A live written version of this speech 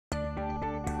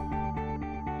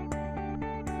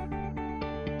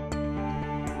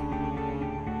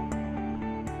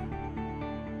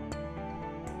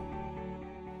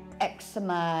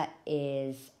Eczema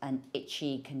is an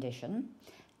itchy condition.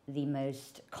 The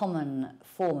most common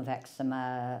form of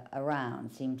eczema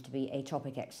around seems to be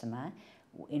atopic eczema,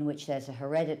 in which there's a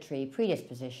hereditary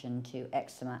predisposition to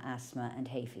eczema, asthma and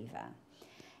hay fever.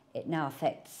 It now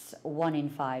affects 1 in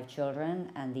 5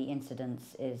 children and the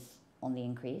incidence is on the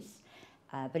increase.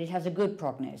 But it has a good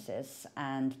prognosis,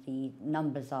 and the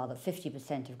numbers are that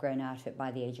 50% have grown out of it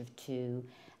by the age of 2,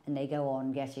 and they go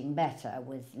on getting better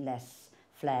with less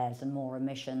flares and more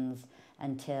remissions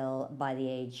until by the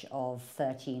age of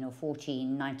 13 or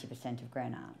 14, 90% have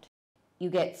grown out. You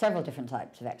get several different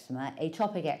types of eczema.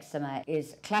 Atopic eczema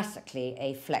is classically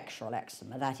a flexural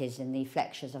eczema, that is in the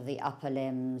flexures of the upper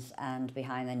limbs and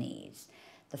behind the knees.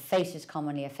 The face is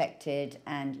commonly affected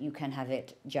and you can have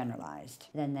it generalized.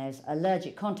 Then there's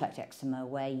allergic contact eczema,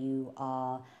 where you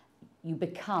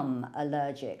become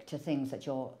allergic to things that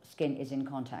your skin is in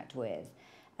contact with.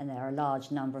 And there are a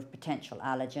large number of potential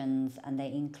allergens, and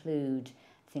they include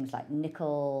things like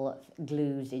nickel,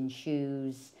 glues in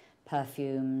shoes,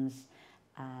 perfumes,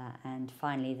 and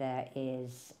finally there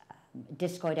is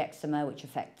discoid eczema, which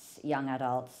affects young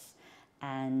adults,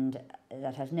 and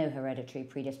that has no hereditary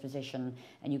predisposition,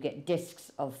 and you get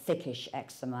discs of thickish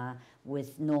eczema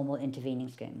with normal intervening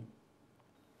skin.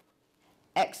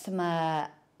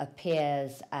 Eczema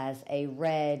appears as a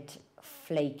red,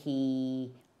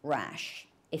 flaky rash.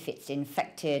 If it's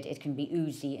infected, it can be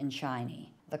oozy and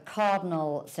shiny. The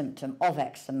cardinal symptom of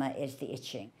eczema is the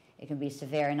itching. It can be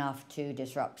severe enough to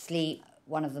disrupt sleep.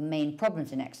 One of the main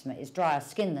problems in eczema is drier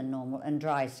skin than normal, and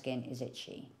dry skin is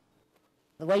itchy.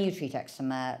 The way you treat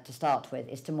eczema to start with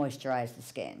is to moisturize the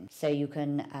skin. So you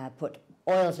can put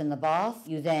oils in the bath.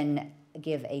 You then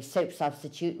give a soap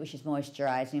substitute, which is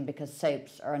moisturizing, because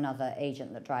soaps are another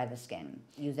agent that dry the skin.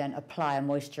 You then apply a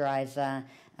moisturizer,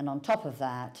 and on top of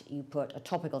that you put a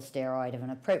topical steroid of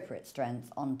an appropriate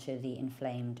strength onto the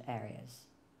inflamed areas.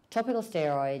 Topical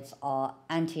steroids are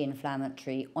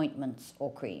anti-inflammatory ointments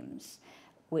or creams,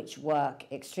 which work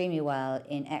extremely well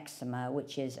in eczema,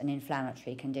 which is an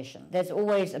inflammatory condition. There's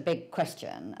always a big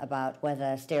question about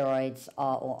whether steroids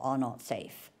are or are not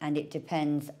safe, and it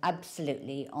depends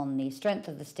absolutely on the strength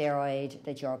of the steroid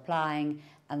that you're applying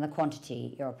and the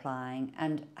quantity you're applying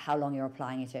and how long you're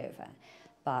applying it over.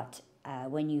 But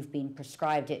when you've been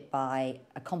prescribed it by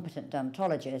a competent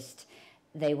dermatologist,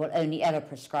 they will only ever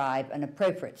prescribe an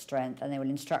appropriate strength, and they will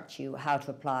instruct you how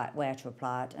to apply it, where to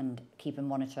apply it, and keep a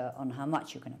monitor on how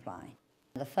much you can apply.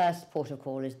 The first port of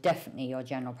call is definitely your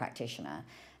general practitioner,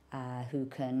 who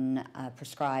can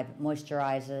prescribe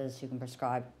moisturizers, who can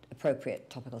prescribe appropriate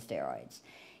topical steroids.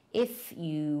 If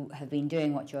you have been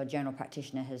doing what your general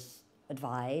practitioner has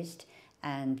advised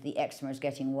and the eczema is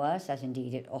getting worse, as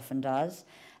indeed it often does,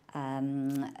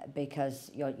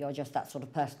 because you're just that sort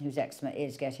of person whose eczema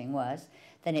is getting worse,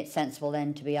 then it's sensible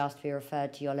then to be asked to be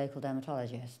referred to your local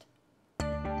dermatologist.